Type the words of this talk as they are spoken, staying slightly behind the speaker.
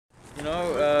You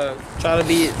know, try to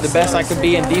be the best I could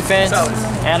be in defense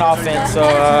and offense. So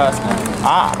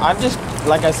I'm just,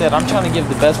 like I said, I'm trying to give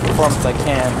the best performance I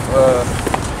can.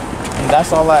 And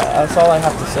that's all I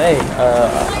have to say.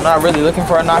 I'm not really looking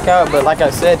for a knockout, but like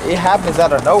I said, it happens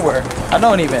out of nowhere. I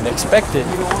don't even expect it.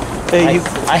 Hey,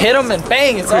 I hit him and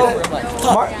bang, it's over. I'm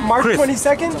like, March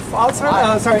 22nd,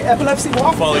 sorry, epilepsy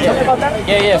walk. Yeah. About that?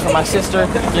 Yeah, for my sister.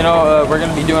 You know, we're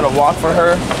gonna be doing a walk for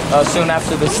her soon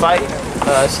after this fight.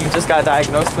 She just got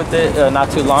diagnosed with it not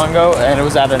too long ago, and it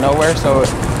was out of nowhere. So,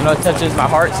 you know, it touches my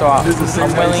heart. So I'm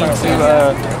willing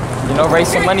to, you know, raise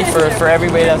some money for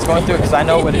everybody that's going through it, because I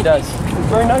know what it does.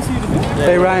 Very nice of you to do.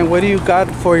 Hey Ryan, what do you got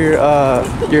for your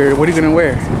what are you gonna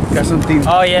wear? Got something?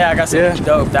 Oh yeah, I got something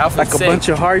dope. The outfit's like a sick. bunch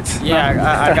of hearts. Yeah,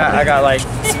 I got like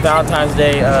Valentine's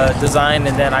Day design,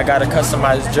 and then I got a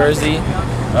customized jersey,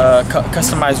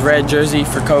 customized red jersey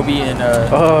for Kobe, and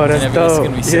oh, that's dope. It's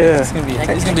gonna be sick. Yeah, it's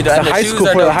gonna be the high school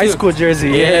for the high school jersey.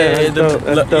 Yeah,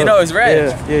 you know it's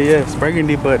red. Yeah, it's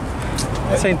burgundy, but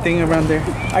same thing around there.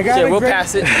 I got we'll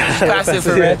pass it. Pass it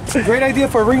for red. Great idea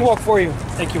for a ring walk for you.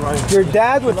 Thank you, Ryan. Your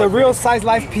dad with a real size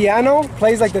life piano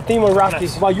plays like the theme of Rocky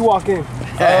while you walk in.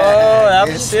 Oh, that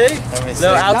was sick.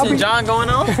 Little Elton John going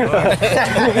on. All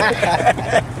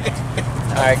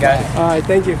right, guys. All right,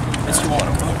 thank you. There's an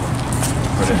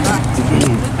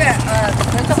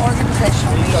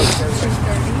organizational meeting at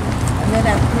 2:30. And then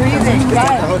at 3 they got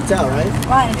the hotel, right?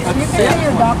 Ryan, if you can see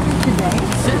your doctor today,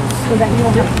 so that you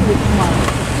don't have to do it tomorrow.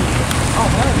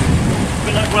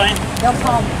 Good luck, Ryan. They'll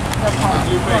call me.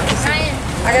 Ryan,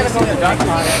 I gotta go to the doctor.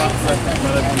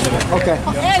 Okay.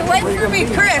 Hey, wait for me,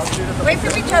 Chris. Wait for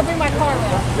me till I bring my car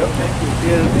around.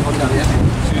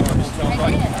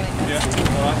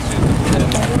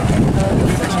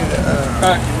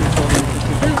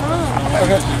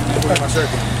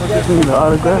 The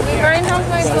autograph. Ryan has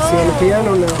my phone. See on the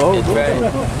piano now.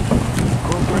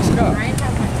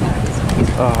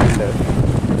 Oh,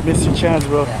 missed your chance,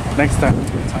 bro. Next time.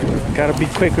 Gotta be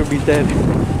quick or be dead.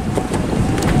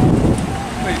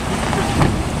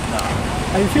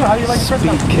 How you feel? How do you like the first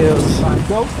time? Speed kills.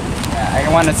 Dope? Yeah, I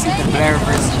want to see the bear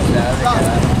versus the other guy.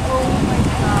 Oh my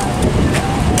God.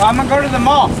 Well, I'm gonna go to the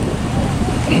mall.